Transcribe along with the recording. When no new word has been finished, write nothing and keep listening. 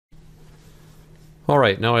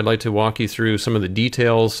Alright, now I'd like to walk you through some of the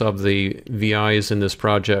details of the VIs in this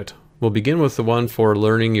project. We'll begin with the one for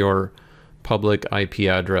learning your public IP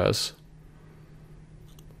address.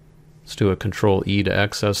 Let's do a Control E to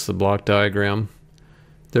access the block diagram.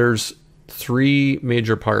 There's three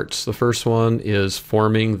major parts. The first one is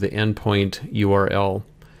forming the endpoint URL,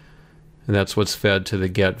 and that's what's fed to the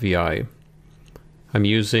get VI. I'm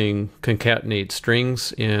using concatenate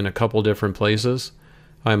strings in a couple different places.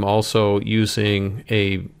 I'm also using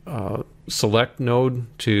a select node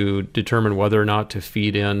to determine whether or not to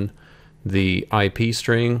feed in the IP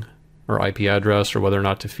string or IP address, or whether or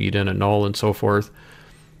not to feed in a null and so forth.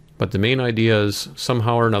 But the main idea is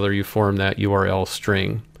somehow or another you form that URL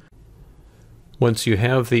string. Once you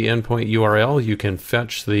have the endpoint URL, you can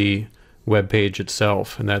fetch the web page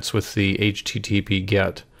itself, and that's with the HTTP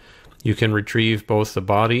GET. You can retrieve both the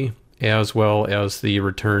body as well as the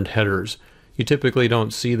returned headers. You typically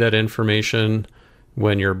don't see that information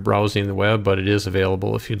when you're browsing the web, but it is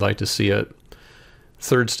available if you'd like to see it.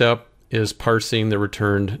 Third step is parsing the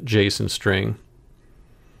returned JSON string.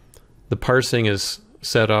 The parsing is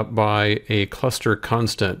set up by a cluster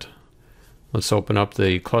constant. Let's open up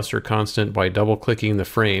the cluster constant by double-clicking the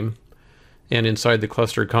frame. And inside the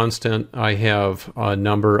cluster constant, I have a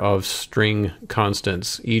number of string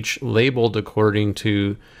constants, each labeled according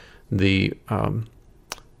to the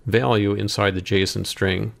value inside the JSON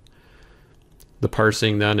string. The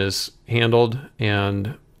parsing then is handled,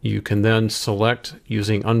 and you can then select,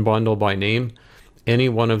 using unbundle by name, any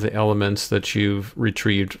one of the elements that you've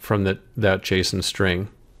retrieved from that JSON string.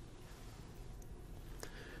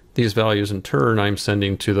 These values in turn I'm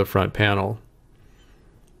sending to the front panel.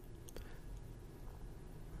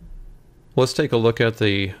 Let's take a look at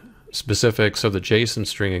the specifics of the JSON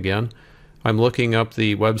string again. I'm looking up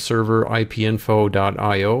the web server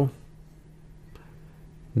ipinfo.io.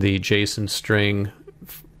 The JSON string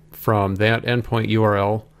from that endpoint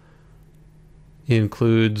URL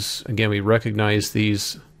includes, again, we recognize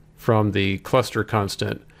these from the cluster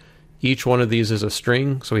constant. Each one of these is a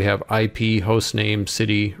string, so we have IP, hostname,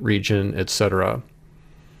 city, region, etc.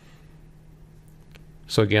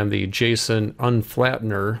 So again, the JSON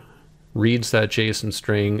unflattener reads that JSON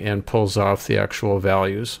string and pulls off the actual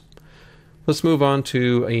values. Let's move on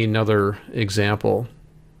to another example.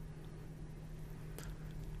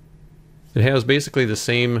 It has basically the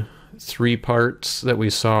same three parts that we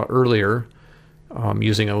saw earlier,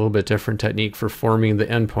 using a little bit different technique for forming the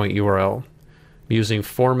endpoint URL. Using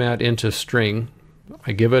format into string,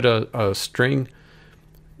 I give it a string,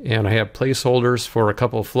 and I have placeholders for a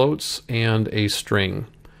couple floats and a string.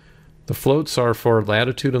 The floats are for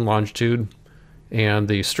latitude and longitude, and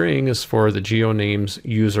the string is for the GeoNames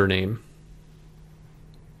username.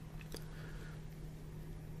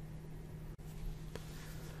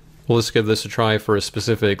 Well, let's give this a try for a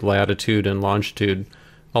specific latitude and longitude.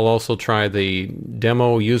 I'll also try the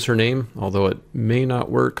demo username, although it may not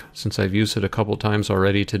work since I've used it a couple times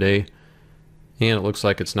already today, and it looks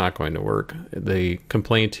like it's not going to work. The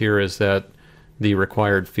complaint here is that the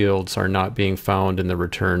required fields are not being found in the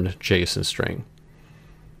returned JSON string.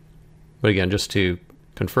 But again, just to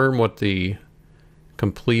confirm what the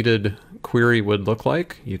completed query would look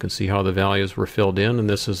like, you can see how the values were filled in, and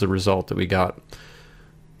this is the result that we got.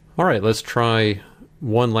 All right, let's try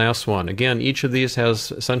one last one. Again, each of these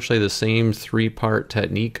has essentially the same three-part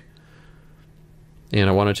technique, and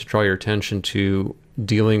I wanted to draw your attention to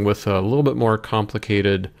dealing with a little bit more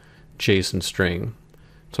complicated JSON string.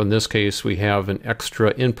 So in this case, we have an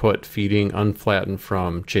extra input feeding unflattened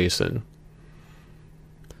from JSON.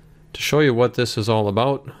 To show you what this is all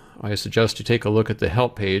about, I suggest you take a look at the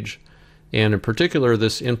help page, and in particular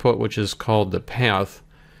this input, which is called the path,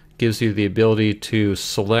 gives you the ability to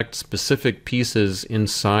select specific pieces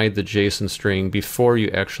inside the JSON string before you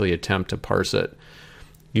actually attempt to parse it.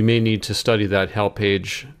 You may need to study that help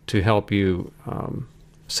page to help you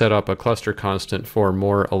set up a cluster constant for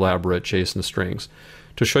more elaborate JSON strings.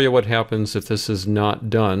 To show you what happens if this is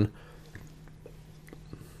not done,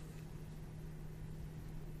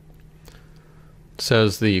 it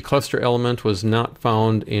says the cluster element was not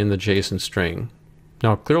found in the JSON string.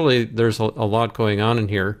 Now clearly there's a lot going on in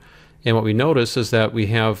here, and what we notice is that we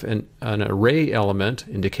have an array element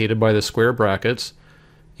indicated by the square brackets,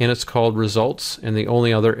 and it's called results, and the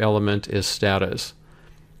only other element is status.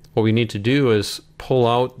 What we need to do is pull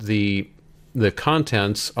out the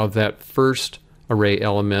contents of that first array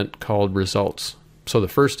element called results. So the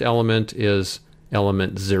first element is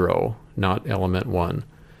element 0, not element 1.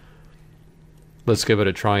 Let's give it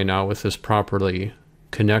a try now with this properly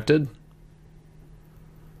connected.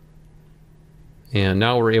 And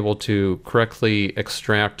now we're able to correctly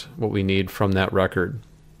extract what we need from that record.